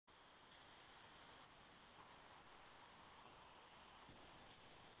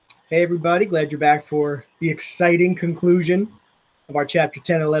Hey everybody, glad you're back for the exciting conclusion of our chapter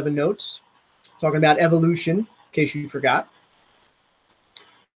 10 and 11 notes, talking about evolution, in case you forgot.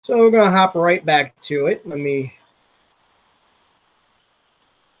 So we're going to hop right back to it. Let me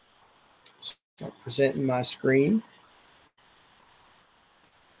start presenting my screen.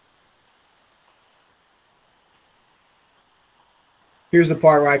 Here's the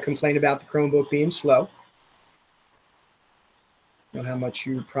part where I complain about the Chromebook being slow. I know how much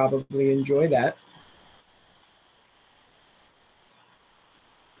you probably enjoy that.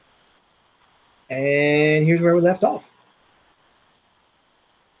 And here's where we left off.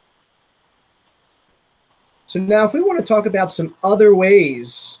 So now if we want to talk about some other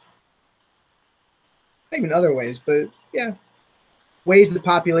ways, not even other ways, but yeah, ways that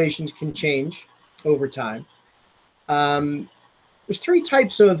populations can change over time. There's three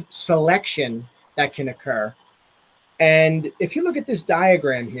types of selection that can occur. And if you look at this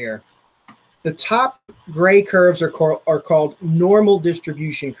diagram here, the top gray curves are called normal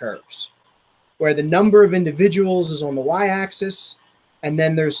distribution curves, where the number of individuals is on the y-axis, and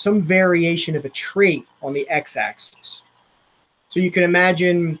then there's some variation of a trait on the x-axis. So you can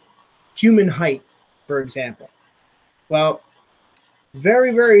imagine human height, for example. Well,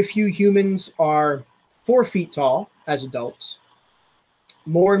 very, very few humans are 4 feet tall as adults.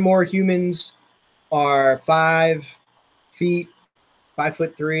 More and more humans are 5 feet,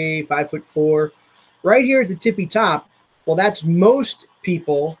 5'3", 5'4". Right here at the tippy top, well, that's most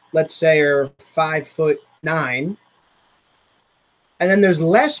people, let's say, are 5'9". And then there's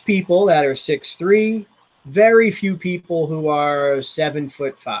less people that are 6'3", very few people who are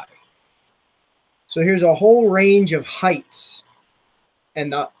 7'5". So here's a whole range of heights.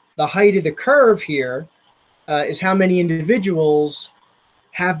 And the height of the curve here is how many individuals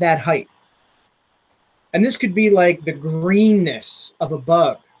have that height. And this could be like the greenness of a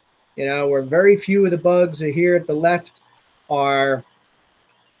bug, you know, where very few of the bugs here at the left are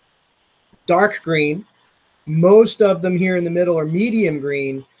dark green. Most of them here in the middle are medium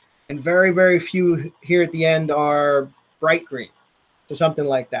green, and very, very few here at the end are bright green. So something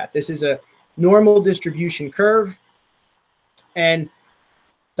like that. This is a normal distribution curve. And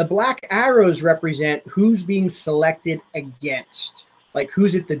the black arrows represent who's being selected against, like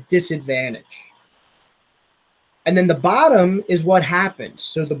who's at the disadvantage. And then the bottom is what happens.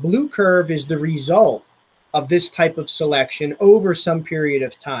 So the blue curve is the result of this type of selection over some period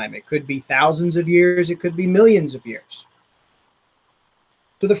of time. It could be thousands of years, it could be millions of years.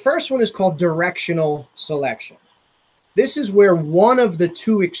 So the first one is called directional selection. This is where one of the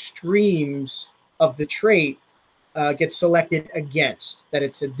two extremes of the trait gets selected against, that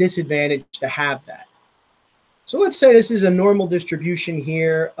it's a disadvantage to have that. So let's say this is a normal distribution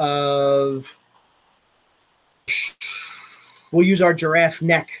here of, we'll use our giraffe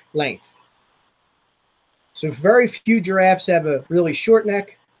neck length. So very few giraffes have a really short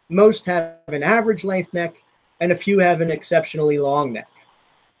neck, most have an average length neck, and a few have an exceptionally long neck.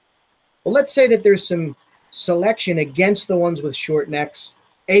 Well, let's say that there's some selection against the ones with short necks,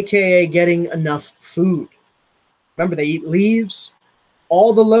 aka getting enough food. Remember, they eat leaves.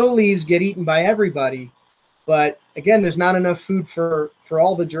 All the low leaves get eaten by everybody. But again, there's not enough food for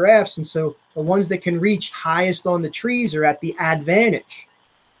all the giraffes. And so the ones that can reach highest on the trees are at the advantage.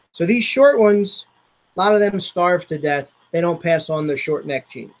 So these short ones, a lot of them starve to death. They don't pass on their short neck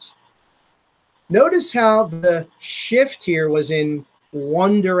genes. Notice how the shift here was in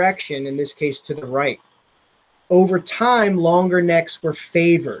one direction, in this case to the right. Over time, longer necks were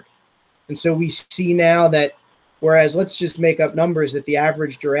favored. And so we see now that, whereas let's just make up numbers, that the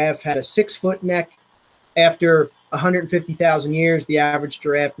average giraffe had a 6-foot neck, after 150,000 years, the average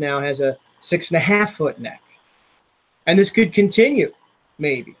giraffe now has a 6.5-foot neck. And this could continue,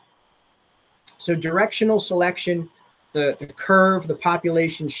 maybe. So directional selection, the curve, the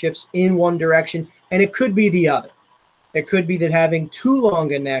population shifts in one direction, and it could be the other. It could be that having too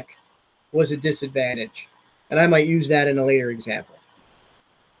long a neck was a disadvantage. And I might use that in a later example.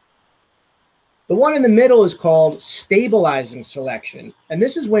 The one in the middle is called stabilizing selection. And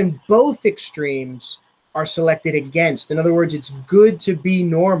this is when both extremes are selected against. In other words, it's good to be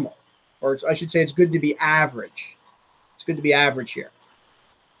normal, or I should say it's good to be average. It's good to be average here.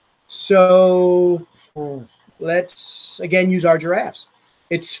 So let's, again, use our giraffes.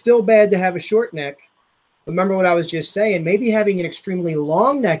 It's still bad to have a short neck. Remember what I was just saying. Maybe having an extremely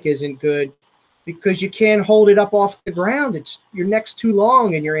long neck isn't good because you can't hold it up off the ground. Your neck's too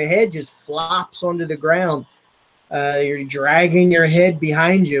long and your head just flops onto the ground. You're dragging your head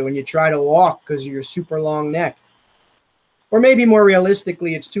behind you when you try to walk because of your super long neck. Or maybe more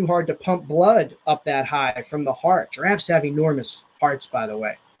realistically, it's too hard to pump blood up that high from the heart. Giraffes have enormous hearts, by the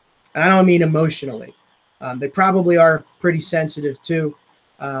way. And I don't mean emotionally. They probably are pretty sensitive too,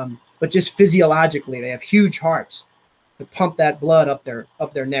 but just physiologically, they have huge hearts to pump that blood up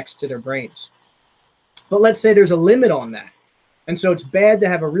their necks to their brains. But let's say there's a limit on that. And so it's bad to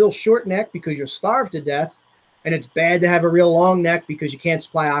have a real short neck because you're starved to death, and it's bad to have a real long neck because you can't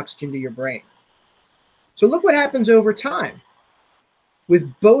supply oxygen to your brain. So look what happens over time.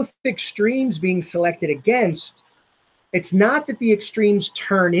 With both extremes being selected against, it's not that the extremes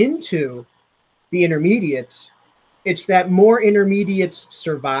turn into the intermediates. It's that more intermediates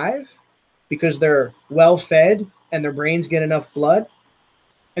survive because they're well fed and their brains get enough blood.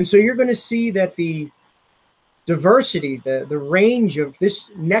 And so you're going to see that the diversity, the range of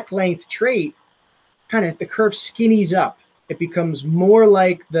this neck length trait, kind of the curve skinnies up. It becomes more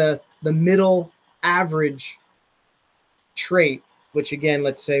like the middle average trait, which again,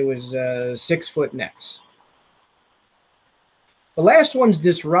 let's say was 6 foot necks. The last one's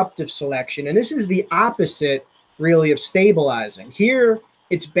disruptive selection, and this is the opposite really of stabilizing. Here,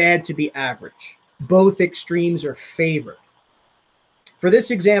 it's bad to be average. Both extremes are favored. For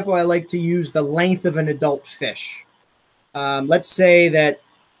this example, I like to use the length of an adult fish. Let's say that,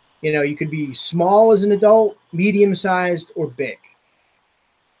 you could be small as an adult, medium-sized, or big.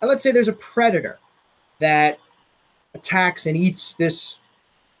 And let's say there's a predator that attacks and eats this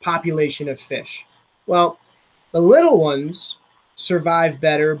population of fish. Well, the little ones survive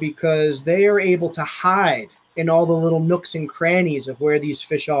better because they are able to hide in all the little nooks and crannies of where these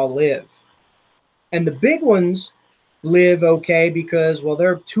fish all live. And the big ones live okay because, well,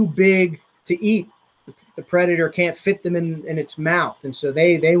 they're too big to eat. The predator can't fit them in its mouth, and so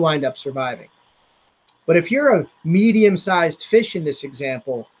they wind up surviving. But if you're a medium-sized fish in this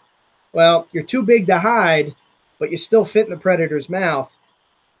example, well, you're too big to hide, but you still fit in the predator's mouth,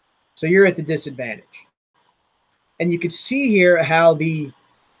 so you're at the disadvantage. And you can see here how the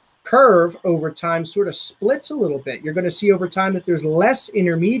curve over time sort of splits a little bit. You're going to see over time that there's less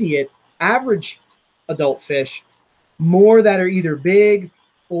intermediate average adult fish, more that are either big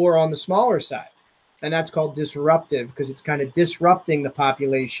or on the smaller side. And that's called disruptive because it's kind of disrupting the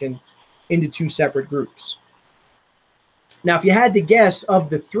population into two separate groups. Now, if you had to guess of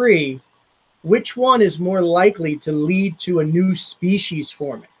the three, which one is more likely to lead to a new species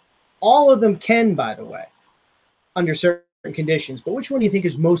forming? All of them can, by the way, under certain conditions, but which one do you think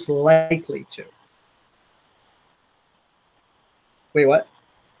is most likely to? Wait, what?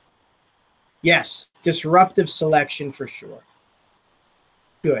 Yes, disruptive selection for sure.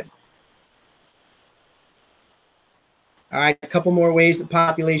 Good. All right, a couple more ways that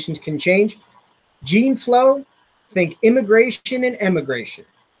populations can change. Gene flow, think immigration and emigration.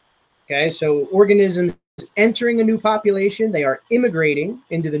 Okay, so organisms entering a new population, they are immigrating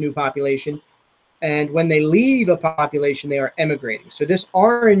into the new population. And when they leave a population, they are emigrating. So this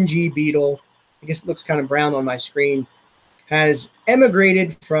orangey beetle, I guess it looks kind of brown on my screen, has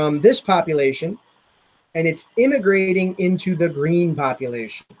emigrated from this population, and it's immigrating into the green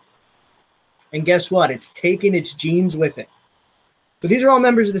population. And guess what? It's taken its genes with it. So these are all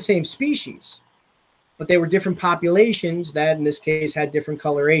members of the same species, but they were different populations that, in this case, had different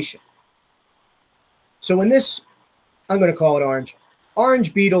coloration. So when this, I'm going to call it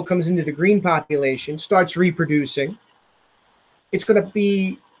orange beetle comes into the green population, starts reproducing, it's going to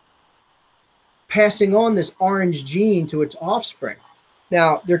be passing on this orange gene to its offspring.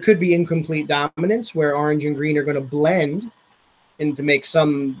 Now, there could be incomplete dominance where orange and green are going to blend and to make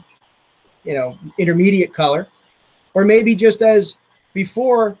some, intermediate color. Or maybe just as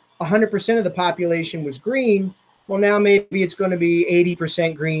before 100% of the population was green, well, now maybe it's going to be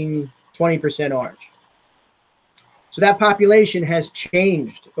 80% green, 20% orange. So that population has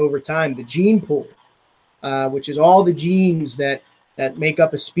changed over time. The gene pool, which is all the genes that make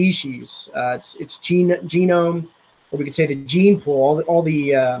up a species, its genome, or we could say the gene pool, all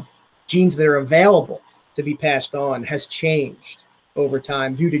the genes that are available to be passed on has changed over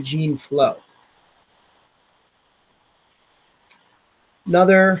time due to gene flow.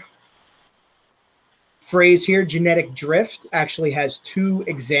 Another phrase here, genetic drift, actually has two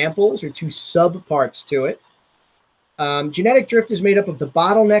examples or two subparts to it. Genetic drift is made up of the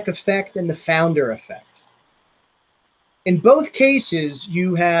bottleneck effect and the founder effect. In both cases,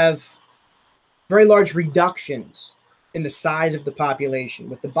 you have very large reductions in the size of the population.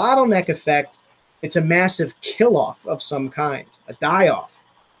 With the bottleneck effect, it's a massive kill-off of some kind, a die-off.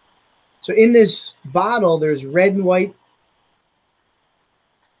 So in this bottle, there's red and white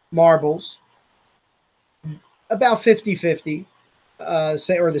marbles, about 50-50,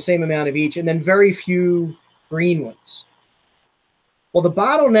 or the same amount of each, and then very few green ones. Well, the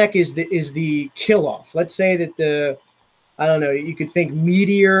bottleneck is the kill-off. Let's say that the I don't know, you could think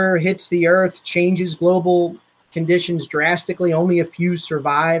meteor hits the earth, changes global conditions drastically, only a few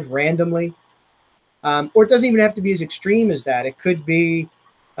survive randomly. Or it doesn't even have to be as extreme as that. It could be,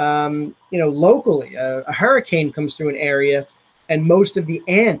 locally, a hurricane comes through an area and most of the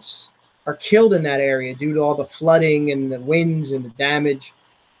ants are killed in that area due to all the flooding and the winds and the damage.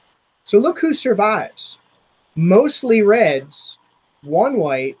 So look who survives. Mostly reds, one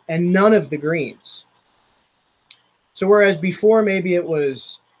white, and none of the greens. So whereas before maybe it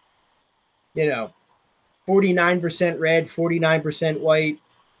was, 49% red, 49% white,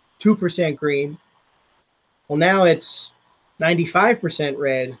 2% green. Well, now it's 95%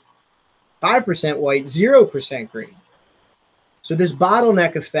 red, 5% white, 0% green. So this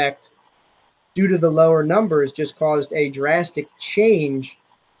bottleneck effect, due to the lower numbers, just caused a drastic change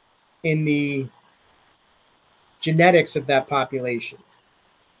in the genetics of that population.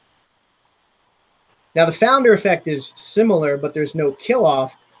 Now, the founder effect is similar, but there's no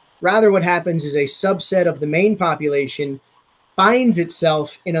kill-off. Rather, what happens is a subset of the main population finds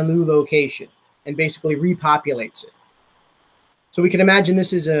itself in a new location and basically repopulates it. So we can imagine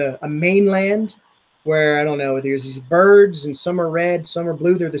this is a mainland where, I don't know, there's these birds and some are red, some are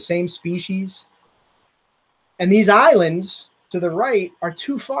blue. They're the same species. And these islands to the right are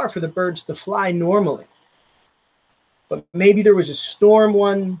too far for the birds to fly normally. But maybe there was a storm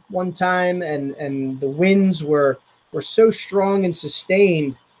one time and the winds were so strong and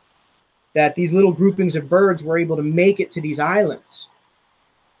sustained that these little groupings of birds were able to make it to these islands.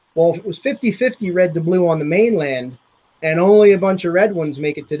 Well, if it was 50-50 red to blue on the mainland and only a bunch of red ones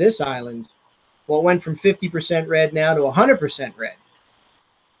make it to this island, well, it went from 50% red now to 100% red.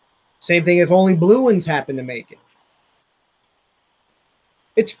 Same thing if only blue ones happen to make it.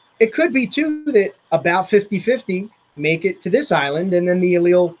 It could be, too, that about 50-50 make it to this island, and then the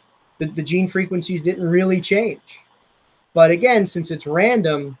allele, the gene frequencies didn't really change. But again, since it's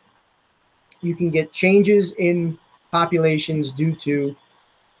random, you can get changes in populations due to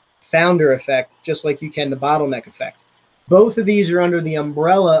founder effect, just like you can the bottleneck effect. Both of these are under the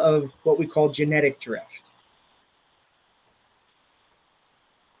umbrella of what we call genetic drift.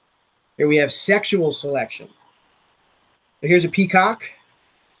 Here we have sexual selection. So here's a peacock.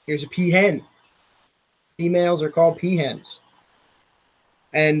 Here's a peahen. Females are called peahens.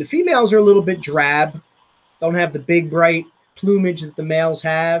 And the females are a little bit drab, don't have the big, bright plumage that the males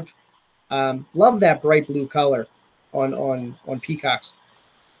have. Love that bright blue color on peacocks.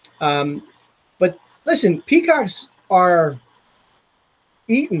 But listen, peacocks are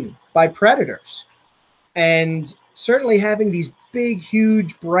eaten by predators. And certainly having these big,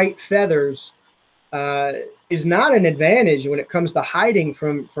 huge, bright feathers is not an advantage when it comes to hiding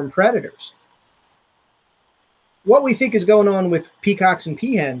from predators. What we think is going on with peacocks and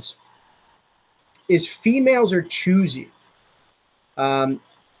peahens is females are choosy.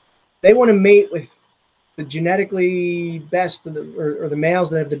 They want to mate with the genetically best or the males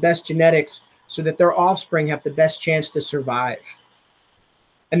that have the best genetics so that their offspring have the best chance to survive.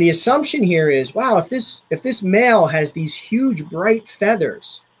 And the assumption here is, wow, if this male has these huge, bright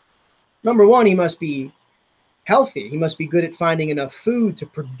feathers, number one, he must be healthy. He must be good at finding enough food to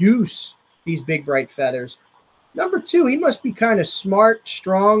produce these big, bright feathers. Number two, he must be kind of smart,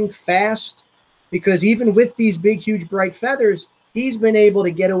 strong, fast, because even with these big, huge, bright feathers, he's been able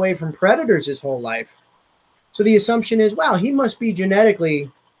to get away from predators his whole life. So the assumption is, wow, he must be genetically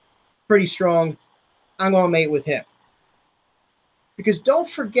pretty strong. I'm going to mate with him. Because don't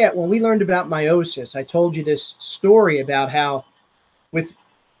forget, when we learned about meiosis, I told you this story about how with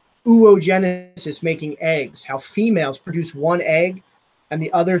oogenesis, making eggs, how females produce one egg and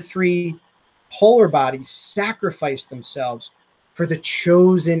the other three polar bodies sacrifice themselves for the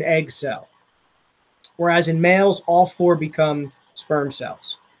chosen egg cell. Whereas in males, all four become sperm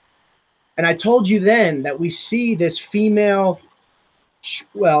cells. And I told you then that we see this female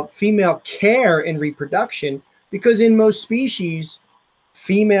care in reproduction because in most species,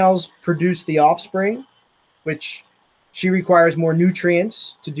 females produce the offspring, which she requires more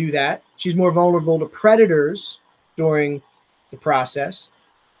nutrients to do that. She's more vulnerable to predators during the process.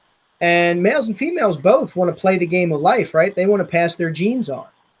 And males and females both want to play the game of life, right? They want to pass their genes on.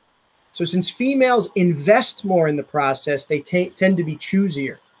 So since females invest more in the process, they tend to be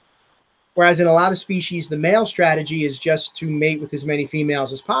choosier. Whereas in a lot of species, the male strategy is just to mate with as many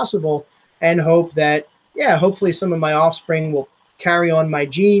females as possible and hope that, yeah, hopefully some of my offspring will carry on my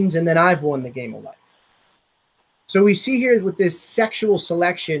genes and then I've won the game of life. So we see here with this sexual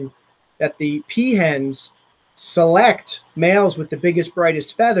selection that the peahens select males with the biggest,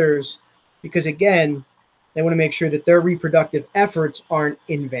 brightest feathers because, again, they want to make sure that their reproductive efforts aren't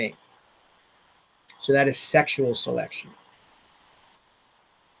in vain. So that is sexual selection.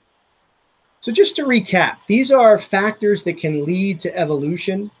 So just to recap, these are factors that can lead to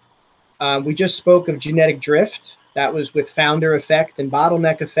evolution. We just spoke of genetic drift. That was with founder effect and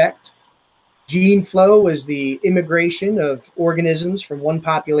bottleneck effect. Gene flow was the immigration of organisms from one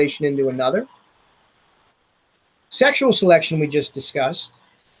population into another. Sexual selection we just discussed.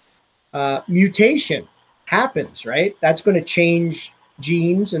 Mutation happens, right? That's going to change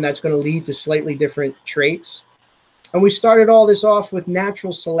genes, and that's going to lead to slightly different traits. And we started all this off with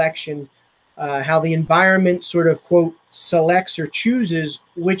natural selection, how the environment sort of, quote, selects or chooses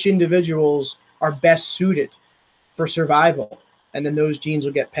which individuals are best suited for survival. And then those genes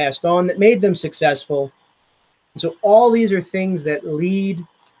will get passed on that made them successful. And so all these are things that lead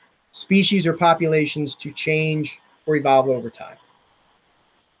species or populations to change or evolve over time.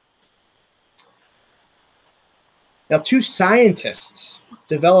 Now, two scientists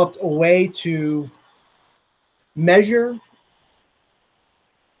developed a way to measure,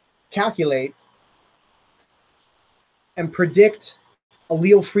 calculate, and predict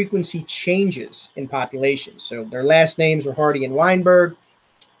allele frequency changes in populations. So their last names were Hardy and Weinberg.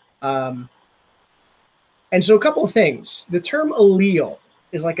 And so a couple of things. The term allele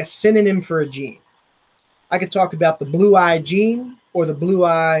is like a synonym for a gene. I could talk about the blue eye gene or the blue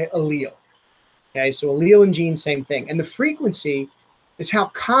eye allele. Okay, so allele and gene, same thing. And the frequency is how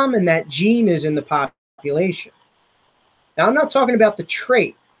common that gene is in the population. Now, I'm not talking about the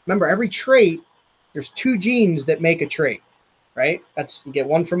trait. Remember, every trait, there's two genes that make a trait, right? That's, you get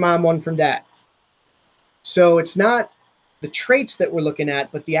one from mom, one from dad. So it's not the traits that we're looking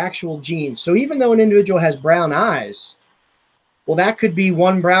at, but the actual genes. So even though an individual has brown eyes, well, that could be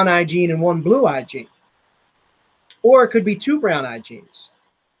one brown eye gene and one blue eye gene. Or it could be two brown eye genes.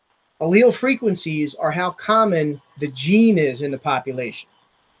 Allele frequencies are how common the gene is in the population.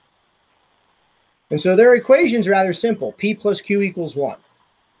 And so their equation is rather simple. P plus Q equals 1.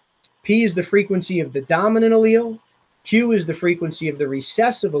 P is the frequency of the dominant allele. Q is the frequency of the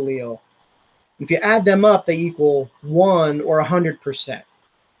recessive allele. If you add them up, they equal 1 or 100%.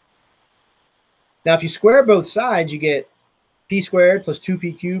 Now, if you square both sides, you get P squared plus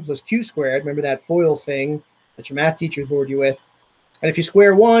 2P cubed plus Q squared. Remember that FOIL thing that your math teachers bored you with? And if you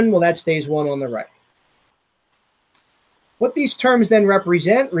square 1, well, that stays 1 on the right. What these terms then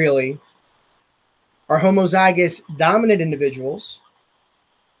represent, really, are homozygous dominant individuals,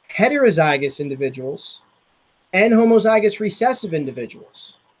 heterozygous individuals, and homozygous recessive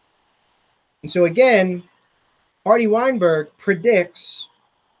individuals. And so again, Hardy-Weinberg predicts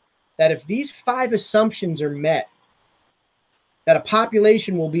that if these 5 assumptions are met, that a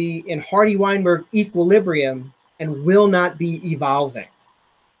population will be in Hardy-Weinberg equilibrium and will not be evolving.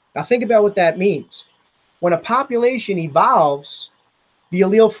 Now think about what that means. When a population evolves, the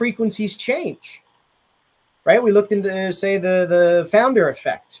allele frequencies change, right? We looked into, say, the founder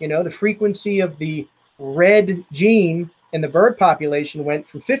effect. You know, the frequency of the red gene in the bird population went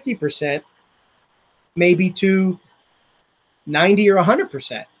from 50% maybe to 90 or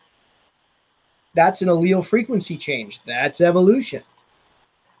 100%. That's an allele frequency change. That's evolution.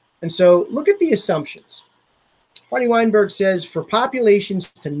 And so look at the assumptions. Hardy-Weinberg says for populations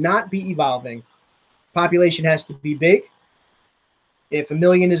to not be evolving, population has to be big. If 1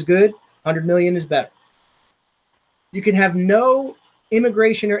 million is good, 100 million is better. You can have no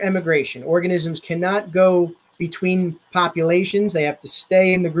immigration or emigration. Organisms cannot go between populations. They have to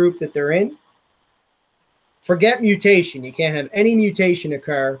stay in the group that they're in. Forget mutation. You can't have any mutation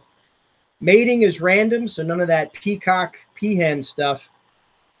occur. Mating is random, so none of that peacock, peahen stuff.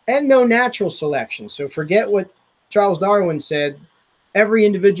 And no natural selection. So forget what Charles Darwin said. Every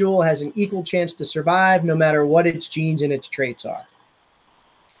individual has an equal chance to survive no matter what its genes and its traits are.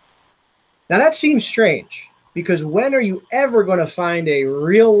 Now that seems strange, because when are you ever going to find a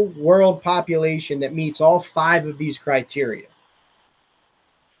real world population that meets all 5 of these criteria?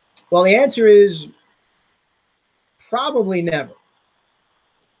 Well, the answer is probably never.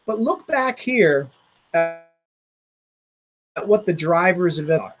 But look back here at what the drivers of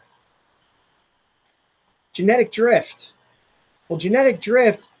it are. Genetic drift. Well, genetic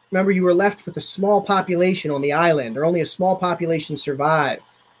drift, remember, you were left with a small population on the island, or only a small population survived.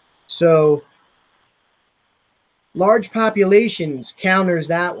 So large populations counters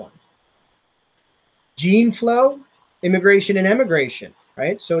that one. Gene flow, immigration and emigration,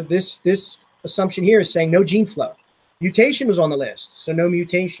 right? So this assumption here is saying no gene flow. Mutation was on the list, so no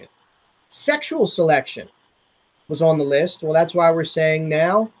mutation. Sexual selection was on the list. Well, that's why we're saying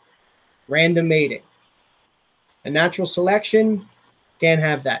now random mating. And natural selection, can't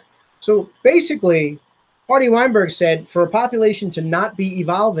have that. So basically, Hardy-Weinberg said for a population to not be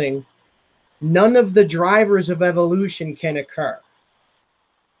evolving, none of the drivers of evolution can occur.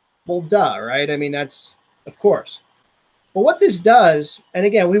 Well, duh, right? I mean, that's of course. But what this does, and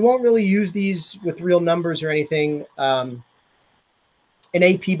again, we won't really use these with real numbers or anything. In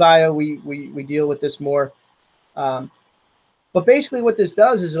AP Bio, we deal with this more. Um, but basically, what this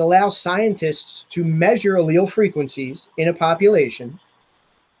does is it allows scientists to measure allele frequencies in a population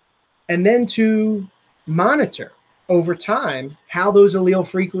and then to monitor over time how those allele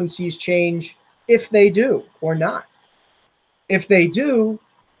frequencies change, if they do or not. If they do,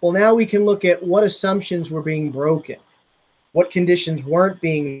 well, now we can look at what assumptions were being broken, what conditions weren't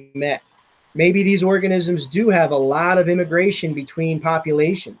being met. Maybe these organisms do have a lot of immigration between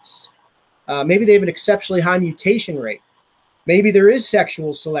populations. Maybe they have an exceptionally high mutation rate. Maybe there is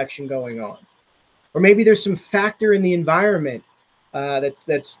sexual selection going on. Or maybe there's some factor in the environment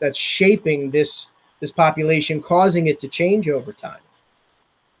that's shaping this population, causing it to change over time.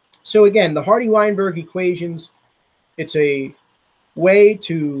 So again, the Hardy-Weinberg equations, it's a way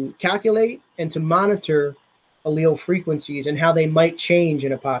to calculate and to monitor allele frequencies and how they might change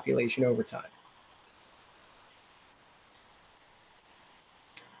in a population over time.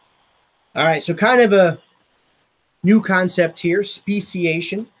 All right, so kind of a new concept here,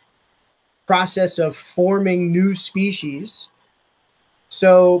 speciation, process of forming new species.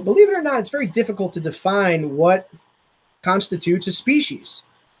 So believe it or not, it's very difficult to define what constitutes a species.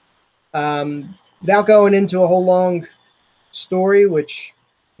 Without going into a whole long story, which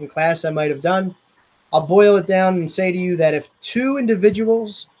in class I might have done, I'll boil it down and say to you that if two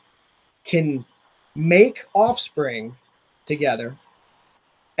individuals can make offspring together,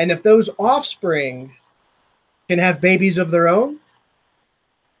 and if those offspring can have babies of their own,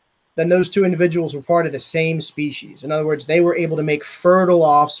 then those two individuals were part of the same species. In other words, they were able to make fertile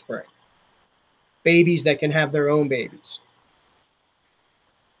offspring, babies that can have their own babies.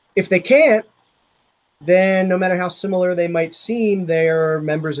 If they can't, then no matter how similar they might seem, they are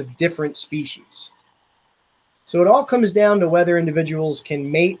members of different species. So it all comes down to whether individuals can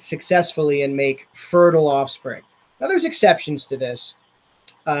mate successfully and make fertile offspring. Now, there's exceptions to this.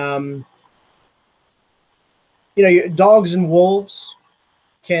 Dogs and wolves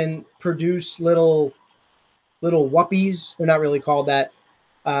can produce little wuppies. They're not really called that,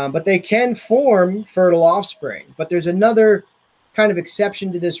 but they can form fertile offspring. But there's another kind of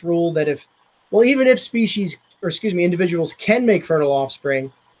exception to this rule that even if individuals can make fertile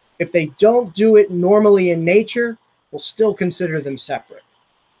offspring, if they don't do it normally in nature, we'll still consider them separate.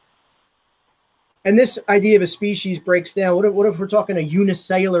 And this idea of a species breaks down. What if we're talking a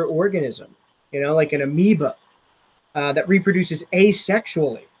unicellular organism, like an amoeba that reproduces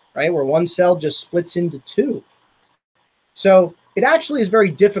asexually, right? Where one cell just splits into two. So it actually is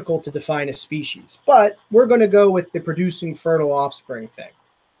very difficult to define a species, but we're going to go with the producing fertile offspring thing.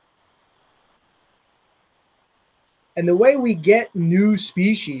 And the way we get new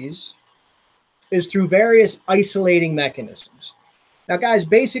species is through various isolating mechanisms. Now, guys,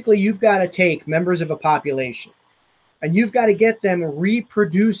 basically, you've got to take members of a population and you've got to get them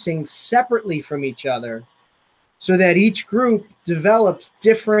reproducing separately from each other so that each group develops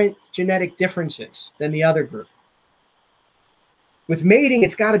different genetic differences than the other group. With mating,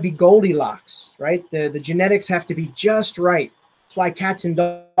 it's got to be Goldilocks, right? The genetics have to be just right. That's why cats and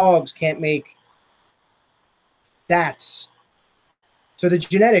dogs can't make that's. So the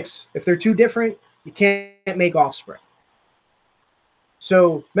genetics, if they're too different, you can't make offspring.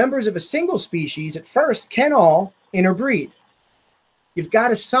 So members of a single species at first can all interbreed. You've got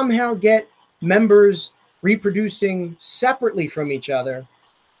to somehow get members reproducing separately from each other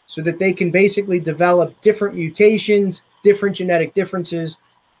so that they can basically develop different mutations, different genetic differences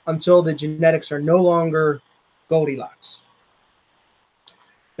until the genetics are no longer Goldilocks.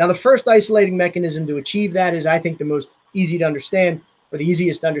 Now, the first isolating mechanism to achieve that is, I think, the most easy to understand, or the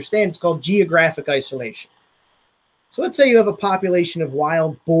easiest to understand. It's called geographic isolation. So let's say you have a population of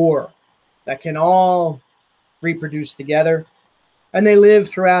wild boar that can all reproduce together, and they live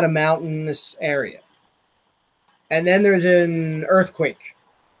throughout a mountainous area. And then there's an earthquake,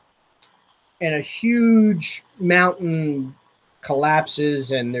 and a huge mountain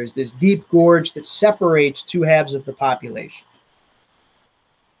collapses, and there's this deep gorge that separates two halves of the population.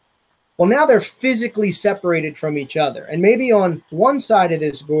 Well, now they're physically separated from each other. And maybe on one side of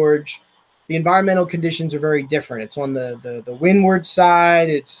this gorge, the environmental conditions are very different. It's on the windward side.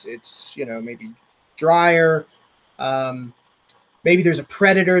 It's maybe drier. Maybe there's a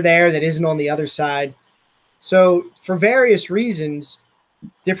predator there that isn't on the other side. So for various reasons,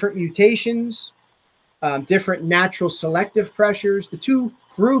 different mutations, different natural selective pressures, the two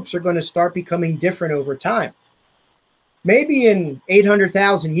groups are going to start becoming different over time. Maybe in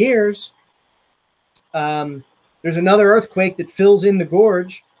 800,000 years, there's another earthquake that fills in the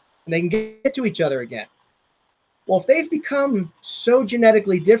gorge, and they can get to each other again. Well, if they've become so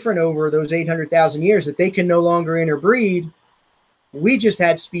genetically different over those 800,000 years that they can no longer interbreed, we just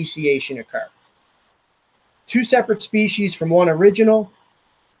had speciation occur. Two separate species from one original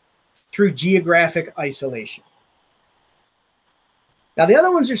through geographic isolation. Now, the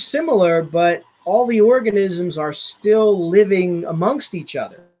other ones are similar, but all the organisms are still living amongst each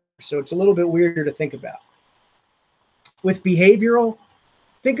other. So it's a little bit weirder to think about. With behavioral,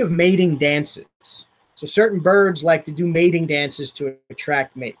 think of mating dances. So certain birds like to do mating dances to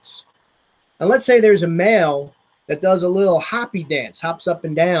attract mates. And let's say there's a male that does a little hoppy dance, hops up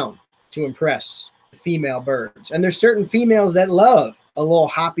and down to impress the female birds. And there's certain females that love a little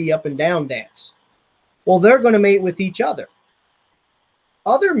hoppy up and down dance. Well, they're going to mate with each other.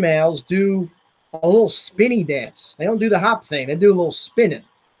 Other males do a little spinny dance. They don't do the hop thing. They do a little spinning.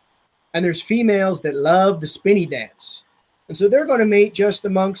 And there's females that love the spinny dance. And so they're going to mate just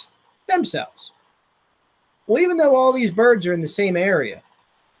amongst themselves. Well, even though all these birds are in the same area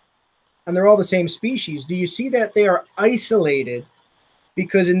and they're all the same species, do you see that they are isolated?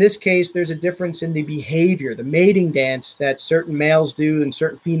 Because in this case, there's a difference in the behavior, the mating dance that certain males do and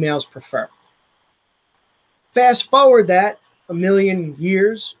certain females prefer. Fast forward that a million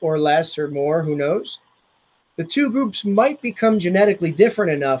years or less or more, who knows? The two groups might become genetically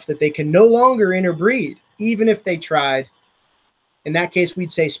different enough that they can no longer interbreed, even if they tried. In that case,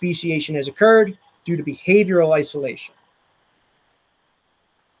 we'd say speciation has occurred due to behavioral isolation.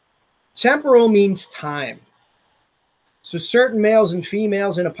 Temporal means time. So certain males and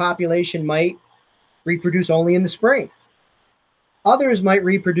females in a population might reproduce only in the spring. Others might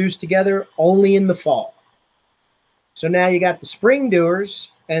reproduce together only in the fall. So now you got the spring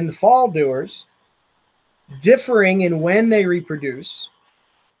doers and the fall doers differing in when they reproduce.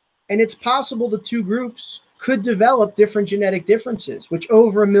 And it's possible the two groups could develop different genetic differences, which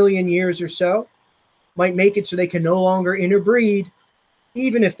over a million years or so might make it so they can no longer interbreed,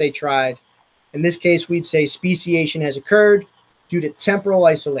 even if they tried. In this case, we'd say speciation has occurred due to temporal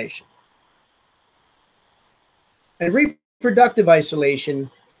isolation. And reproductive isolation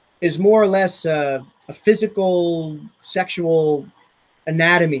is more or less a physical, sexual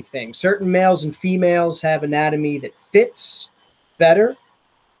anatomy thing. Certain males and females have anatomy that fits better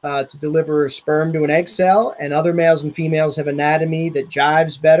to deliver sperm to an egg cell, and other males and females have anatomy that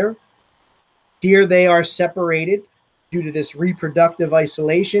jives better. Here they are separated due to this reproductive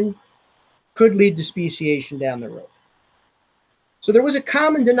isolation, could lead to speciation down the road. So there was a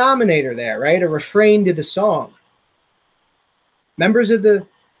common denominator there, right? A refrain to the song. Members of the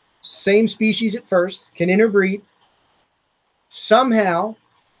same species at first can interbreed. Somehow,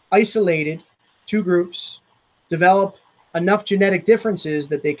 isolated, two groups develop enough genetic differences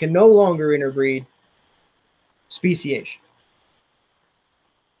that they can no longer interbreed. Speciation.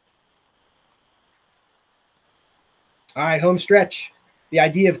 All right, home stretch. The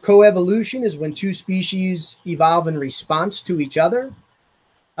idea of coevolution is when two species evolve in response to each other.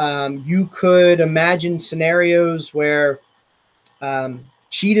 You could imagine scenarios where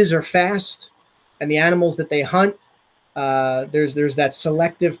cheetahs are fast, and the animals that they hunt, there's that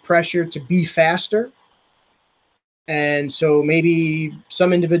selective pressure to be faster. And so maybe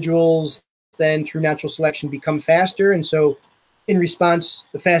some individuals then through natural selection become faster. And so in response,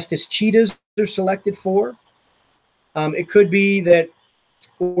 the fastest cheetahs are selected for. It could be that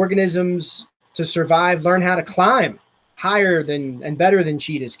organisms to survive learn how to climb higher than and better than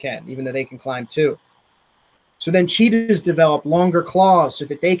cheetahs can, even though they can climb too. So then cheetahs develop longer claws so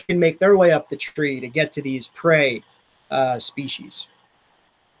that they can make their way up the tree to get to these prey species.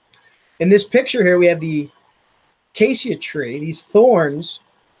 In this picture here, we have the acacia tree, these thorns.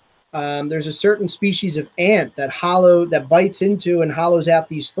 There's a certain species of ant that bites into and hollows out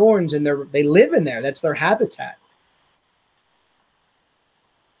these thorns, and they live in there. That's their habitat.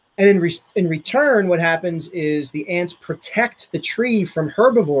 And in return, what happens is the ants protect the tree from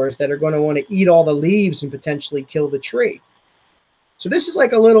herbivores that are going to want to eat all the leaves and potentially kill the tree. So this is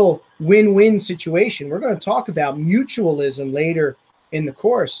like a little win-win situation. We're going to talk about mutualism later in the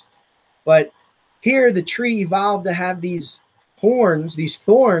course. But here, the tree evolved to have these horns, these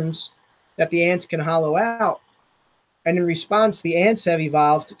thorns that the ants can hollow out. And in response, the ants have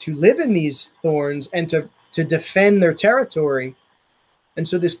evolved to live in these thorns and to defend their territory. And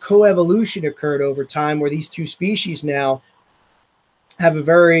so this coevolution occurred over time where these two species now have a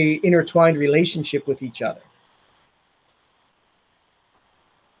very intertwined relationship with each other.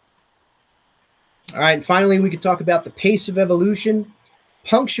 All right, and finally, we could talk about the pace of evolution,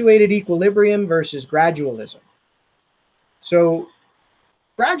 punctuated equilibrium versus gradualism. So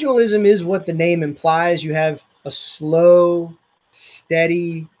gradualism is what the name implies. You have a slow,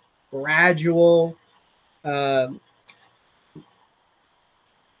 steady gradual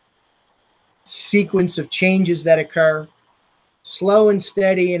sequence of changes that occur, slow and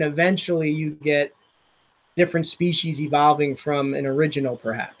steady, and eventually you get different species evolving from an original,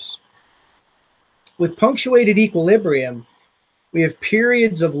 perhaps. With punctuated equilibrium, we have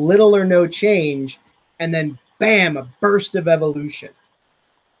periods of little or no change, and then bam, a burst of evolution.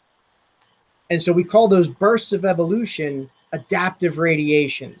 And so we call those bursts of evolution adaptive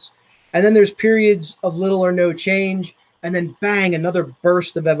radiations. And then there's periods of little or no change, and then bang, another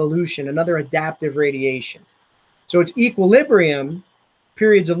burst of evolution, another adaptive radiation. So it's equilibrium,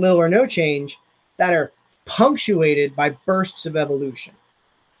 periods of little or no change, that are punctuated by bursts of evolution.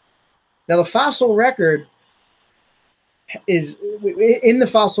 Now, the fossil record is, in the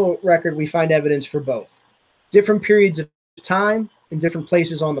fossil record, we find evidence for both. Different periods of time in different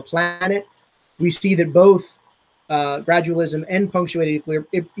places on the planet, we see that both gradualism and punctuated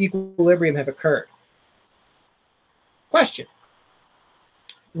equilibrium have occurred. Question: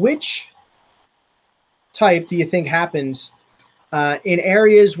 which type do you think happens in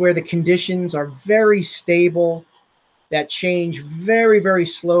areas where the conditions are very stable, that change very, very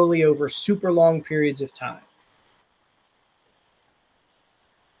slowly over super long periods of time?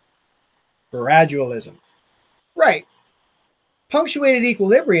 Gradualism. Right. Punctuated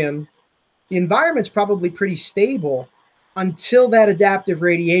equilibrium, the environment's probably pretty stable until that adaptive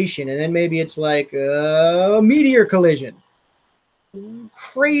radiation, and then maybe it's like a meteor collision.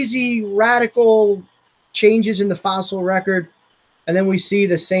 Crazy, radical changes in the fossil record, and then we see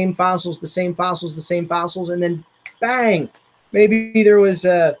the same fossils, the same fossils, the same fossils, and then bang, maybe there was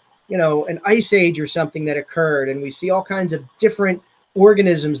an ice age or something that occurred, and we see all kinds of different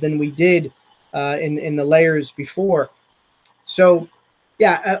organisms than we did in the layers before. So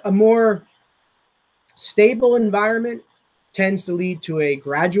yeah, a more stable environment tends to lead to a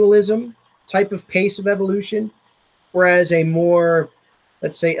gradualism type of pace of evolution, whereas a more,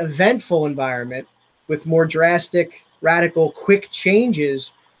 let's say, eventful environment with more drastic, radical, quick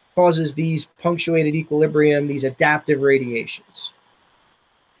changes causes these punctuated equilibrium, these adaptive radiations.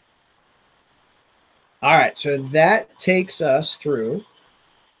 All right, so that takes us through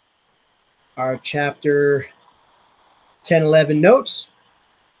our chapter 10-11 notes.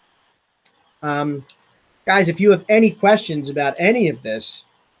 Guys, if you have any questions about any of this,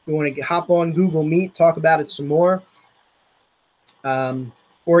 you want to hop on Google Meet, talk about it some more,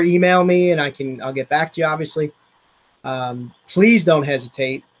 or email me and I'll get back to you, obviously. Please don't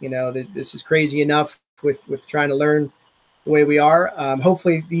hesitate. This is crazy enough with trying to learn the way we are.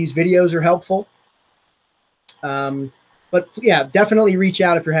 Hopefully these videos are helpful. But yeah, definitely reach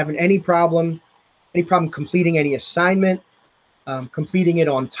out if you're having any problem completing any assignment, completing it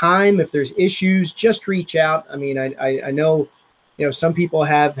on time. If there's issues, just reach out. I mean, I know, some people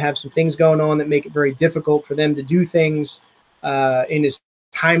have some things going on that make it very difficult for them to do things in as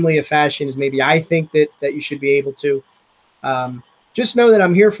timely a fashion as maybe I think that you should be able to. Just know that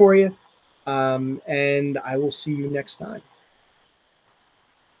I'm here for you, and I will see you next time.